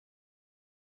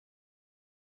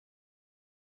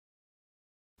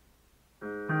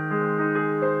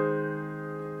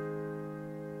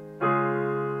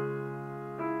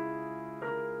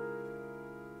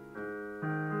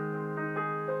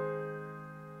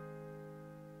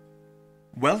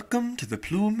Welcome to the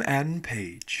Plume and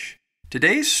Page.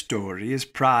 Today's story is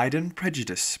Pride and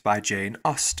Prejudice by Jane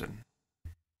Austen.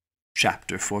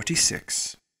 Chapter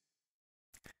 46.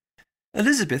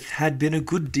 Elizabeth had been a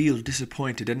good deal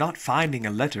disappointed in not finding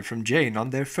a letter from Jane on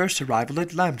their first arrival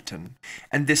at Lambton,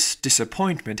 and this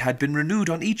disappointment had been renewed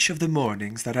on each of the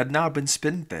mornings that had now been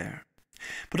spent there.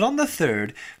 But on the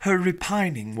third her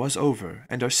repining was over,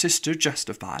 and her sister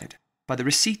justified by the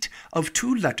receipt of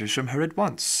 2 letters from her at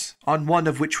once, on one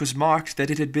of which was marked that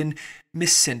it had been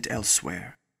missent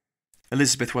elsewhere.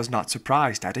 Elizabeth was not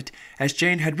surprised at it, as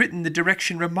Jane had written the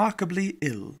direction remarkably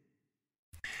ill.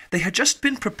 They had just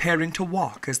been preparing to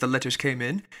walk as the letters came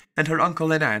in, and her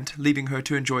uncle and aunt, leaving her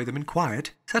to enjoy them in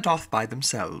quiet, set off by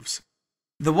themselves.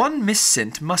 The one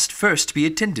missent must first be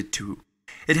attended to.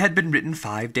 It had been written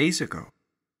 5 days ago.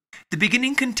 The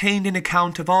beginning contained an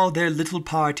account of all their little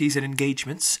parties and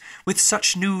engagements, with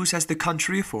such news as the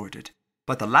country afforded,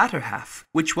 but the latter half,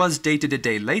 which was dated a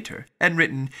day later, and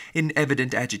written in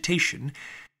evident agitation,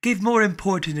 gave more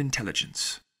important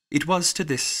intelligence. It was to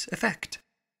this effect.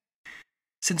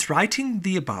 Since writing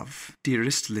the above,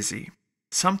 dearest Lizzie,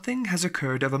 something has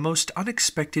occurred of a most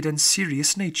unexpected and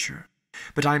serious nature,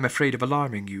 but I am afraid of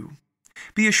alarming you.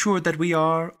 Be assured that we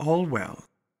are all well.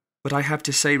 What I have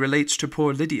to say relates to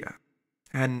poor Lydia.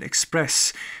 An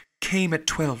express came at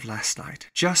 12 last night,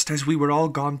 just as we were all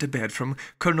gone to bed, from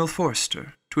Colonel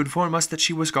Forster, to inform us that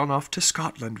she was gone off to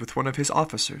Scotland with one of his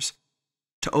officers,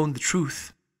 to own the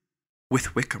truth,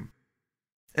 with Wickham.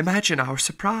 Imagine our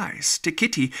surprise. To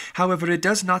Kitty, however, it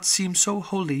does not seem so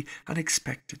wholly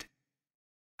unexpected.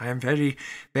 I am very,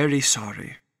 very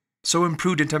sorry. So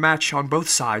imprudent a match on both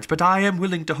sides, but I am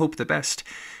willing to hope the best,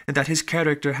 and that his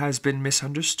character has been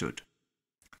misunderstood.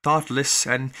 Thoughtless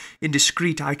and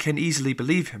indiscreet, I can easily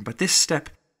believe him, but this step,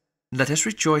 let us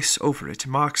rejoice over it,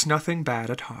 marks nothing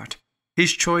bad at heart.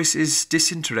 His choice is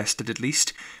disinterested at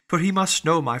least, for he must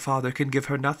know my father can give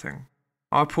her nothing.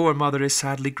 Our poor mother is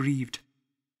sadly grieved.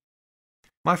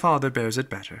 My father bears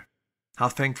it better. How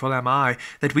thankful am I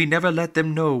that we never let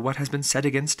them know what has been said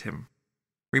against him.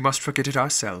 We must forget it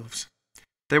ourselves.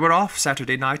 They were off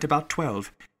Saturday night about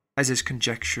 12, as is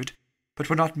conjectured, but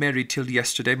were not married till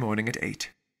yesterday morning at 8.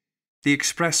 The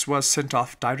express was sent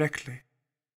off directly.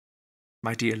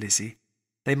 My dear Lizzie,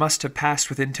 they must have passed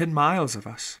within 10 miles of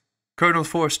us. Colonel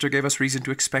Forster gave us reason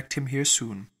to expect him here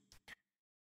soon.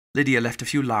 Lydia left a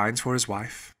few lines for his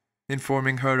wife,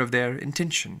 informing her of their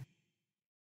intention.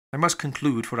 I must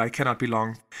conclude, for I cannot be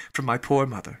long from my poor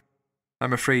mother. I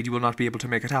am afraid you will not be able to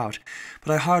make it out,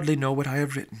 but I hardly know what I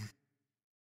have written.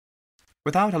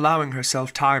 Without allowing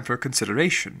herself time for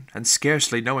consideration, and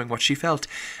scarcely knowing what she felt,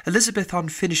 Elizabeth, on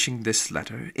finishing this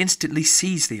letter, instantly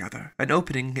seized the other, and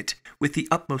opening it with the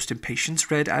utmost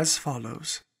impatience, read as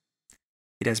follows.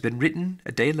 It has been written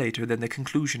a day later than the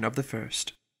conclusion of the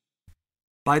first.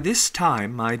 By this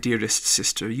time, my dearest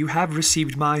sister, you have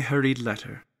received my hurried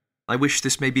letter. I wish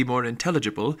this may be more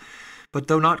intelligible, but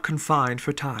though not confined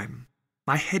for time,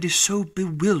 my head is so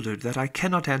bewildered that I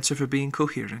cannot answer for being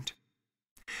coherent.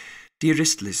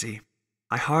 Dearest Lizzie,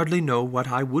 I hardly know what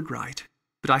I would write,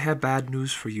 but I have bad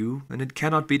news for you, and it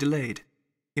cannot be delayed.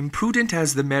 Imprudent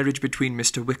as the marriage between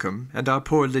Mr. Wickham and our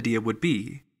poor Lydia would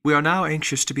be, we are now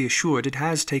anxious to be assured it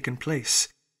has taken place,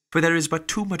 for there is but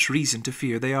too much reason to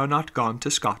fear they are not gone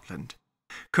to Scotland.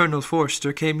 Colonel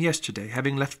Forster came yesterday,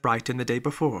 having left Brighton the day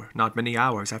before, not many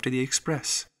hours after the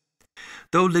express.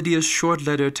 Though Lydia's short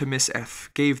letter to Miss F.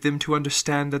 gave them to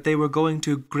understand that they were going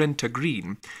to Greta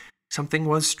Green, something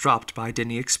was dropped by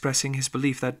Denny expressing his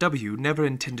belief that W. never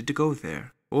intended to go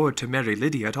there, or to marry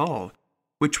Lydia at all,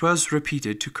 which was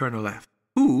repeated to Colonel F.,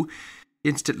 who,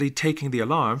 instantly taking the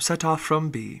alarm, set off from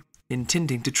B.,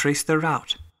 intending to trace their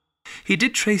route. He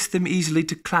did trace them easily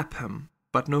to Clapham,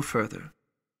 but no further.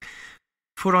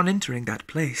 For on entering that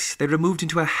place, they removed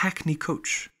into a hackney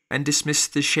coach, and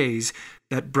dismissed the chaise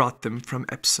that brought them from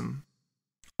Epsom.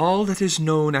 All that is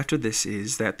known after this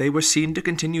is that they were seen to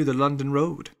continue the London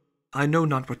road. I know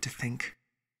not what to think.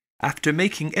 After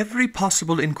making every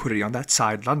possible inquiry on that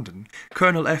side London,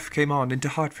 Colonel F. came on into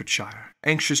Hertfordshire,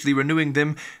 anxiously renewing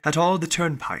them at all the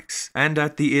turnpikes, and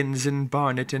at the inns in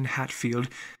Barnet and Hatfield,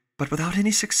 but without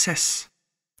any success.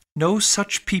 No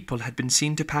such people had been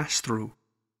seen to pass through.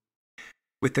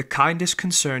 With the kindest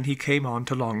concern he came on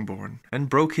to Longbourn, and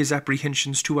broke his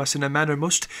apprehensions to us in a manner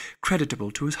most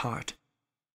creditable to his heart.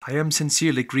 I am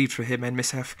sincerely grieved for him and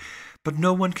Miss F., but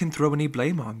no one can throw any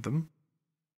blame on them.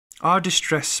 Our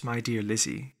distress, my dear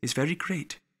Lizzie, is very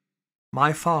great.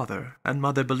 My father and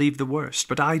mother believe the worst,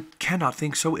 but I cannot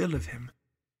think so ill of him.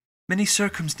 Many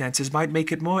circumstances might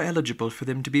make it more eligible for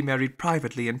them to be married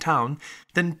privately in town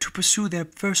than to pursue their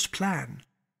first plan,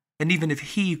 and even if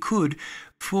he could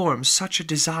form such a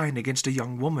design against a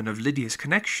young woman of Lydia's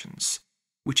connections,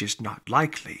 which is not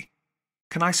likely,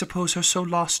 can I suppose her so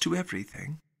lost to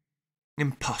everything?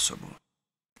 Impossible.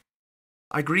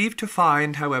 I grieve to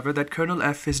find, however, that Colonel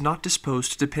F. is not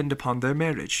disposed to depend upon their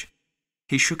marriage.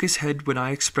 He shook his head when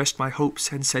I expressed my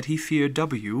hopes, and said he feared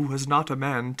W. was not a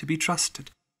man to be trusted.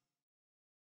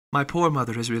 My poor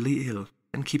mother is really ill,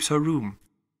 and keeps her room.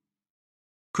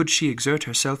 Could she exert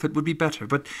herself, it would be better,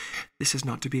 but this is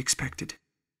not to be expected.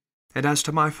 And as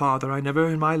to my father, I never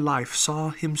in my life saw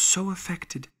him so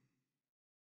affected.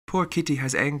 Poor Kitty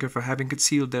has anger for having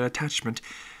concealed their attachment,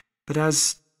 but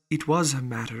as it was a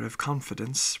matter of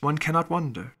confidence, one cannot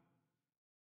wonder.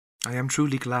 I am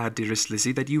truly glad, dearest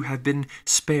Lizzie, that you have been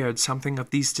spared something of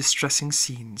these distressing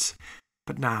scenes.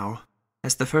 But now,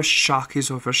 as the first shock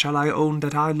is over, shall I own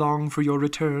that I long for your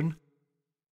return?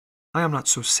 I am not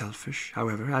so selfish,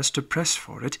 however, as to press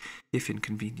for it, if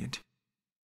inconvenient.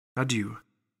 Adieu.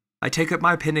 I take up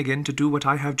my pen again to do what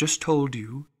I have just told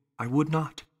you. I would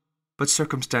not, but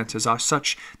circumstances are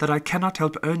such that I cannot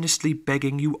help earnestly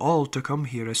begging you all to come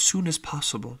here as soon as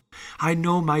possible. I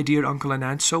know my dear uncle and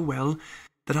aunt so well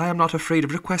that I am not afraid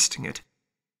of requesting it,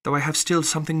 though I have still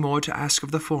something more to ask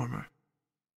of the former.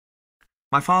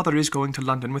 My father is going to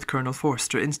London with Colonel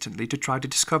Forster instantly to try to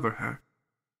discover her.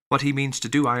 What he means to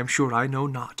do, I am sure I know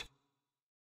not.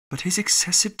 But his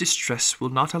excessive distress will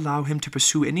not allow him to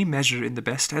pursue any measure in the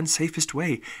best and safest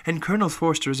way, and Colonel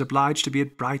Forster is obliged to be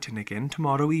at Brighton again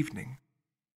tomorrow evening.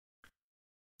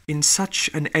 In such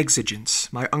an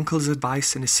exigence, my uncle's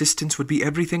advice and assistance would be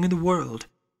everything in the world.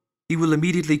 He will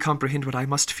immediately comprehend what I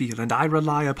must feel, and I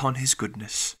rely upon his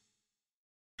goodness.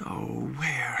 Oh,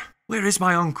 where is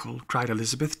my uncle? Cried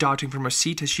Elizabeth, darting from her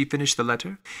seat as she finished the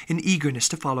letter, in eagerness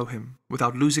to follow him,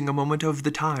 without losing a moment of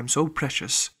the time so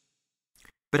precious.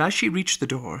 But as she reached the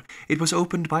door, it was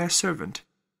opened by a servant,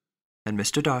 and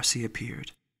Mr. Darcy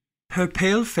appeared. Her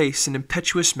pale face and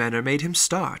impetuous manner made him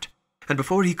start, and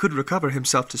before he could recover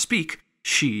himself to speak,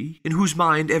 she, in whose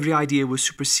mind every idea was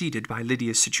superseded by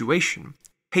Lydia's situation,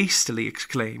 hastily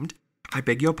exclaimed, I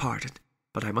beg your pardon,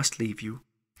 but I must leave you.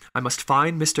 I must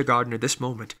find Mr. Gardiner this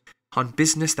moment, on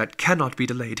business that cannot be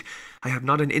delayed. I have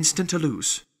not an instant to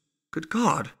lose. Good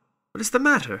God, what is the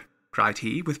matter? Cried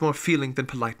he, with more feeling than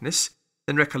politeness.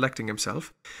 Then recollecting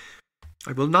himself,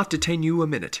 I will not detain you a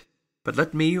minute, but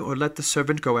let me or let the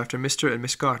servant go after Mr. and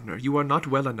Miss Gardiner. You are not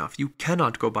well enough. You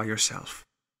cannot go by yourself.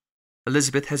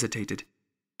 Elizabeth hesitated,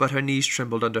 but her knees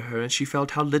trembled under her, and she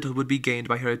felt how little would be gained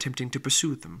by her attempting to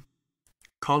pursue them.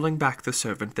 Calling back the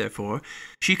servant, therefore,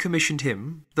 she commissioned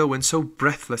him, though in so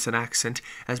breathless an accent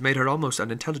as made her almost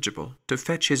unintelligible, to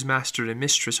fetch his master and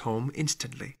mistress home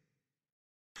instantly.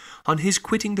 On his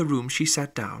quitting the room she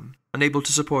sat down, unable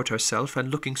to support herself,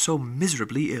 and looking so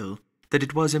miserably ill that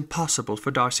it was impossible for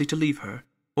Darcy to leave her,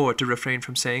 or to refrain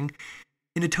from saying,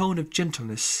 in a tone of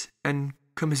gentleness and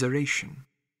commiseration,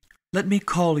 Let me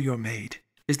call your maid.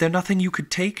 Is there nothing you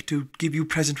could take to give you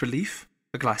present relief?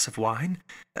 A glass of wine?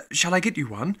 Shall I get you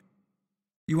one?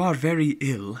 You are very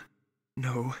ill.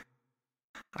 No,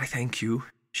 I thank you,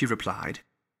 she replied,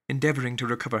 endeavouring to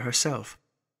recover herself.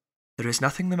 There is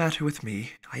nothing the matter with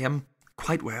me. I am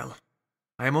quite well.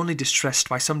 I am only distressed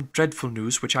by some dreadful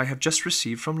news which I have just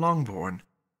received from Longbourn.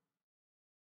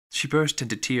 She burst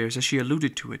into tears as she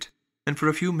alluded to it, and for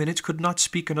a few minutes could not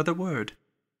speak another word.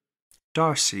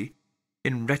 Darcy,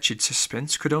 in wretched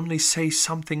suspense, could only say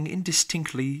something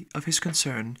indistinctly of his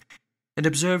concern, and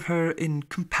observe her in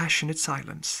compassionate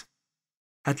silence.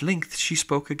 At length she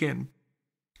spoke again.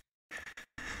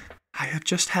 I have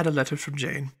just had a letter from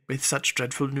Jane, with such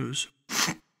dreadful news.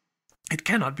 It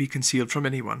cannot be concealed from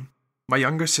anyone. My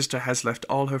younger sister has left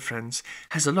all her friends,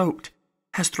 has eloped,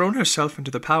 has thrown herself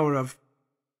into the power of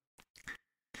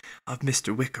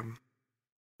Mr. Wickham.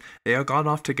 They are gone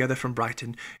off together from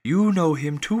Brighton. You know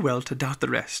him too well to doubt the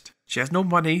rest. She has no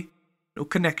money, no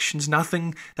connections,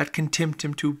 nothing that can tempt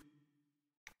him to...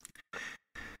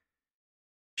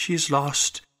 She is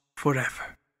lost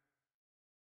forever.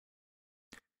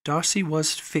 Darcy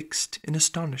was fixed in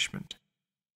astonishment.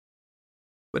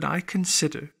 When I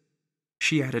consider,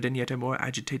 she added in yet a more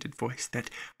agitated voice, that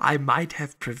I might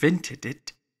have prevented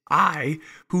it, I,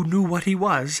 who knew what he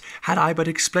was, had I but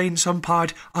explained some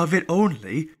part of it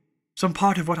only, some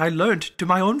part of what I learnt to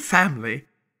my own family,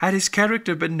 had his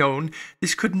character been known,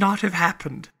 this could not have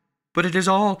happened. But it is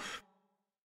all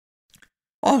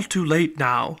too late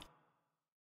now.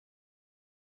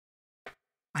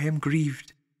 I am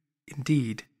grieved,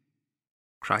 indeed,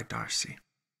 cried Darcy.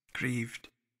 Grieved.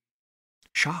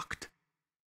 Shocked.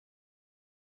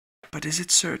 But is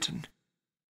it certain?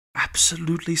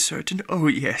 Absolutely certain? Oh,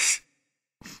 yes.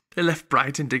 They left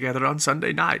Brighton together on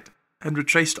Sunday night, and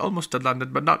retraced almost to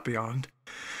London, but not beyond.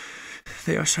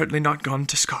 They are certainly not gone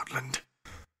to Scotland.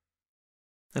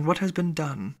 And what has been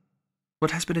done?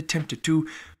 What has been attempted to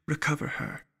recover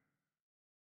her?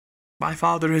 My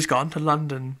father has gone to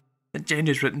London, and Jane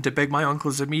has written to beg my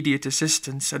uncle's immediate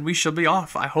assistance, and we shall be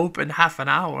off, I hope, in half an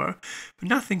hour. But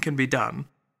nothing can be done.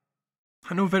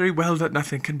 I know very well that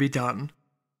nothing can be done.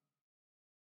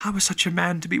 How is such a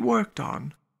man to be worked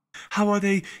on? How are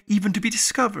they even to be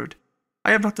discovered?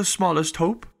 I have not the smallest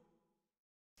hope.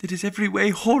 It is every way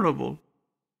horrible.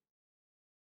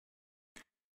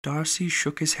 Darcy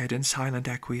shook his head in silent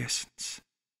acquiescence.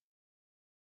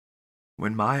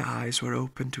 When my eyes were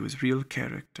opened to his real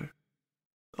character,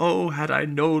 oh, had I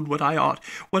known what I ought,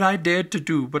 what I dared to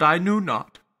do, but I knew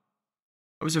not.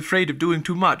 I was afraid of doing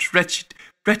too much. Wretched,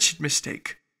 wretched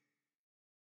mistake.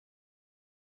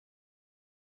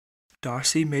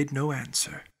 Darcy made no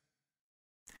answer.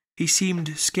 He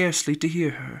seemed scarcely to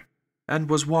hear her, and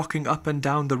was walking up and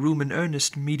down the room in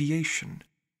earnest mediation,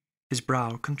 his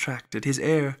brow contracted, his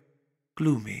air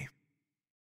gloomy.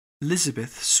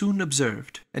 Elizabeth soon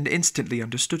observed, and instantly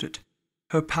understood it.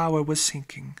 Her power was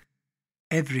sinking.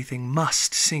 Everything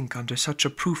must sink under such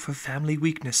a proof of family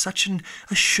weakness, such an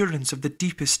assurance of the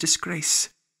deepest disgrace.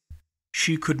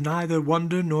 She could neither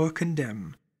wonder nor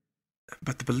condemn,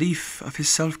 but the belief of his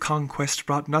self-conquest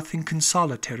brought nothing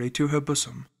consolatory to her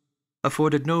bosom,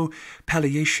 afforded no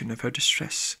palliation of her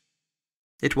distress.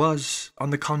 It was, on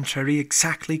the contrary,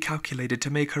 exactly calculated to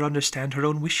make her understand her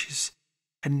own wishes,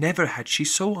 and never had she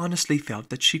so honestly felt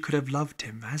that she could have loved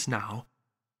him as now,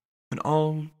 when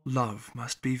all love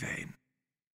must be vain.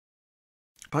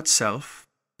 But self,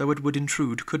 though it would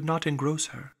intrude, could not engross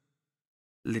her.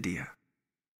 Lydia.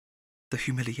 The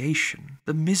humiliation,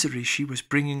 the misery she was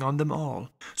bringing on them all,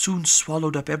 soon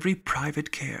swallowed up every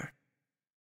private care,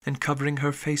 and covering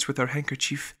her face with her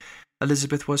handkerchief,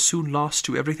 Elizabeth was soon lost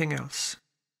to everything else,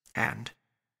 and,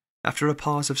 after a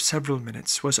pause of several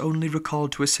minutes, was only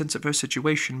recalled to a sense of her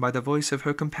situation by the voice of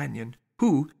her companion,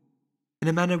 who, in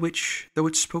a manner which, though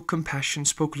it spoke compassion,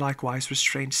 spoke likewise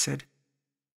restraint, said,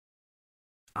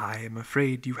 "I am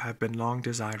afraid you have been long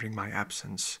desiring my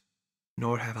absence,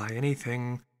 nor have I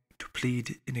anything to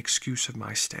plead in excuse of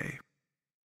my stay,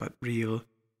 but real,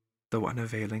 though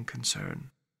unavailing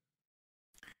concern.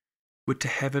 Would to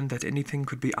heaven that anything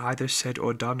could be either said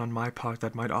or done on my part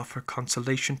that might offer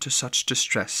consolation to such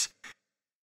distress.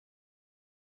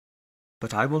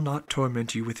 But I will not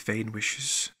torment you with vain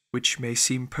wishes, which may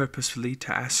seem purposefully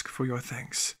to ask for your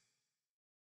thanks.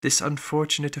 This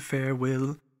unfortunate affair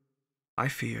will, I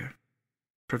fear,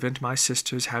 prevent my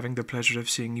sister's having the pleasure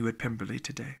of seeing you at Pemberley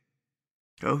today.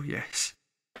 Oh, yes.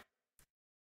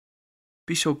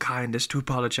 Be so kind as to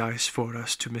apologize for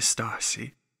us to Miss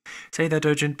Darcy. Say that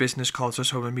urgent business calls us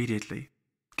home immediately.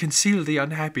 Conceal the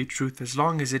unhappy truth as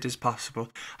long as it is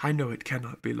possible. I know it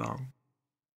cannot be long."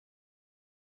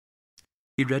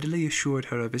 He readily assured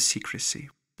her of his secrecy,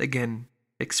 again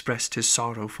expressed his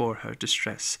sorrow for her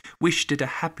distress, wished it a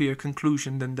happier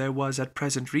conclusion than there was at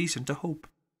present reason to hope,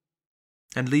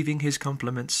 and leaving his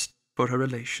compliments for her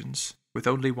relations, with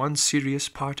only one serious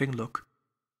parting look,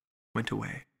 went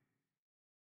away.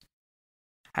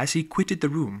 As he quitted the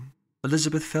room,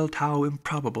 Elizabeth felt how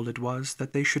improbable it was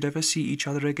that they should ever see each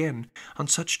other again on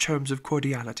such terms of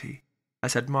cordiality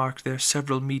as had marked their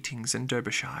several meetings in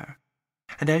Derbyshire,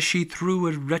 and as she threw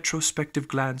a retrospective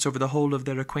glance over the whole of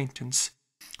their acquaintance,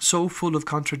 so full of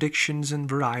contradictions and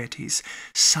varieties,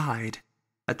 sighed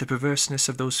at the perverseness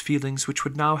of those feelings which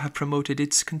would now have promoted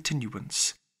its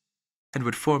continuance, and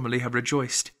would formerly have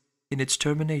rejoiced in its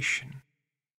termination.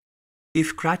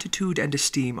 If gratitude and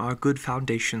esteem are good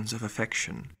foundations of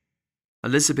affection,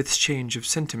 Elizabeth's change of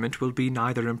sentiment will be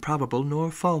neither improbable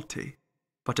nor faulty,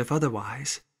 but if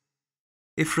otherwise,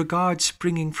 if regard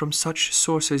springing from such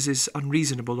sources is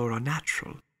unreasonable or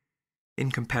unnatural,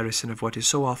 in comparison of what is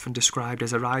so often described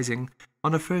as arising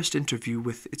on a first interview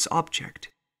with its object,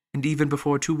 and even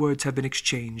before 2 words have been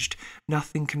exchanged,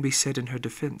 nothing can be said in her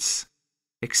defence,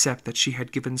 except that she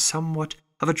had given somewhat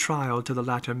of a trial to the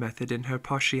latter method in her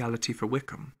partiality for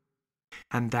Wickham,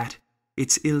 and that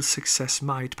its ill success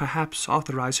might, perhaps,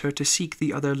 authorize her to seek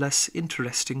the other less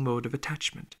interesting mode of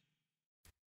attachment.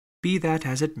 Be that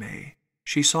as it may,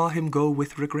 she saw him go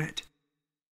with regret,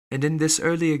 and in this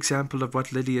early example of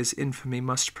what Lydia's infamy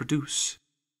must produce,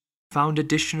 found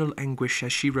additional anguish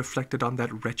as she reflected on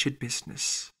that wretched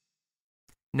business.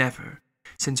 Never,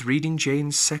 since reading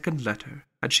Jane's second letter,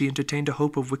 had she entertained a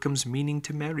hope of Wickham's meaning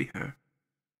to marry her.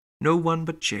 No one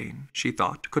but Jane, she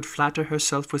thought, could flatter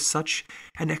herself with such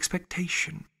an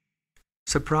expectation.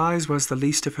 Surprise was the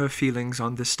least of her feelings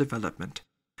on this development,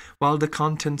 While the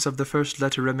contents of the first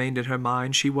letter remained in her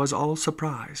mind, she was all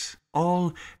surprise,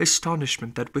 all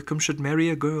astonishment that Wickham should marry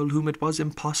a girl whom it was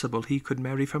impossible he could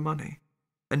marry for money,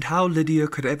 and how Lydia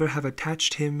could ever have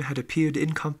attached him had appeared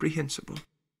incomprehensible.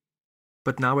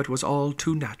 But now it was all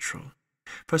too natural.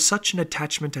 For such an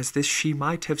attachment as this she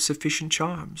might have sufficient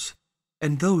charms,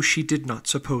 and though she did not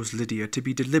suppose Lydia to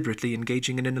be deliberately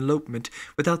engaging in an elopement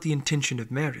without the intention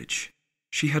of marriage,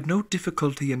 she had no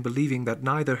difficulty in believing that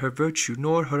neither her virtue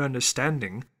nor her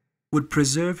understanding would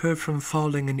preserve her from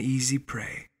falling an easy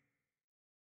prey.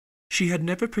 She had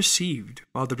never perceived,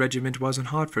 while the regiment was in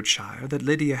Hertfordshire, that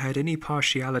Lydia had any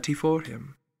partiality for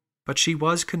him, but she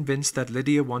was convinced that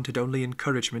Lydia wanted only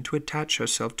encouragement to attach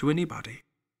herself to anybody.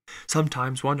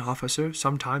 Sometimes one officer,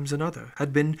 sometimes another,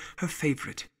 had been her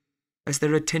favourite. As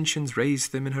their attentions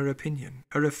raised them in her opinion,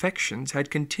 her affections had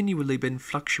continually been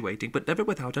fluctuating, but never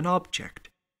without an object.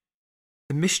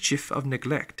 The mischief of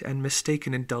neglect and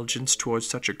mistaken indulgence towards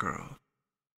such a girl.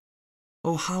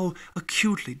 Oh, how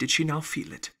acutely did she now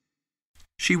feel it!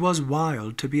 She was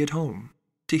wild to be at home,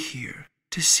 to hear,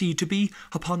 to see, to be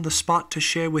upon the spot to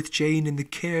share with Jane in the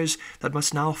cares that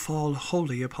must now fall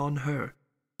wholly upon her,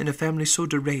 in a family so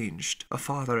deranged, a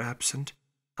father absent,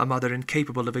 a mother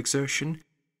incapable of exertion,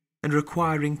 and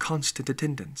requiring constant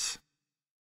attendance.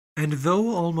 And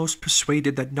though almost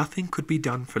persuaded that nothing could be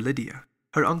done for Lydia,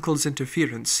 her uncle's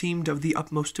interference seemed of the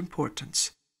utmost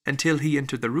importance. Until he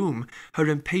entered the room, her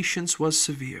impatience was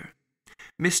severe.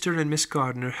 Mr. and Miss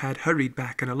Gardiner had hurried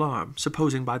back in alarm,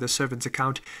 supposing by the servant's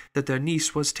account that their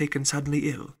niece was taken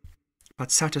suddenly ill. But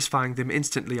satisfying them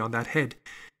instantly on that head,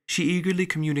 she eagerly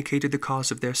communicated the cause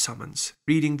of their summons,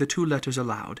 reading the 2 letters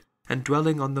aloud, and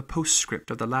dwelling on the postscript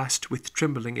of the last with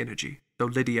trembling energy. Though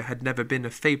Lydia had never been a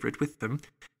favourite with them,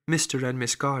 Mr. and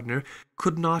Miss Gardiner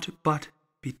could not but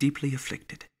be deeply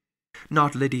afflicted.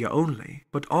 Not Lydia only,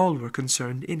 but all were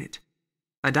concerned in it.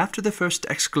 And after the first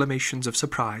exclamations of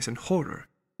surprise and horror,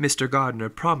 Mr. Gardiner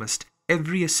promised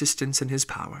every assistance in his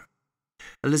power.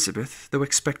 Elizabeth, though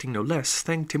expecting no less,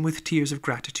 thanked him with tears of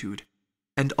gratitude,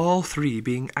 and all 3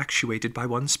 being actuated by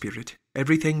one spirit,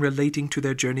 everything relating to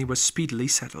their journey was speedily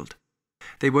settled.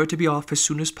 They were to be off as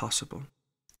soon as possible.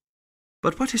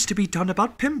 "But what is to be done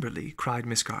about Pemberley?" cried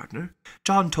Miss Gardiner.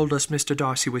 "John told us Mr.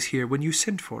 Darcy was here when you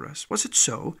sent for us. Was it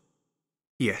so?"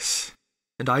 "Yes,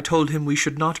 and I told him we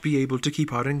should not be able to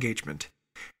keep our engagement.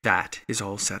 That is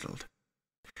all settled."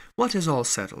 "What is all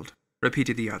settled?"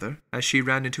 repeated the other, as she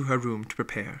ran into her room to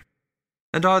prepare.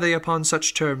 "And are they upon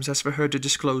such terms as for her to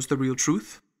disclose the real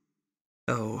truth?"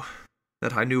 "Oh,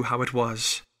 that I knew how it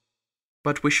was."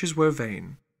 But wishes were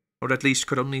vain, or at least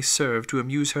could only serve to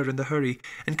amuse her in the hurry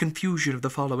and confusion of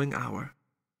the following hour.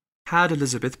 Had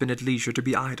Elizabeth been at leisure to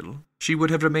be idle, she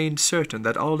would have remained certain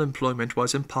that all employment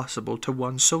was impossible to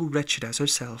one so wretched as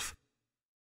herself.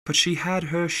 But she had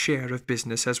her share of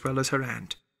business as well as her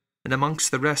aunt, and amongst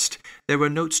the rest there were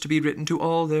notes to be written to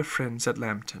all their friends at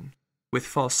Lambton, with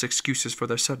false excuses for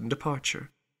their sudden departure.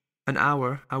 An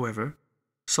hour, however,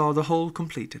 saw the whole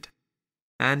completed,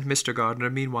 and Mr. Gardiner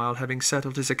meanwhile having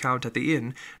settled his account at the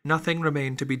inn, nothing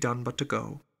remained to be done but to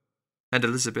go. And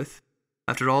Elizabeth,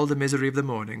 after all the misery of the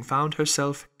morning, found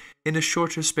herself, in a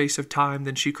shorter space of time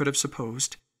than she could have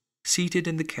supposed, seated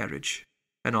in the carriage,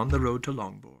 and on the road to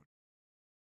Longbourn.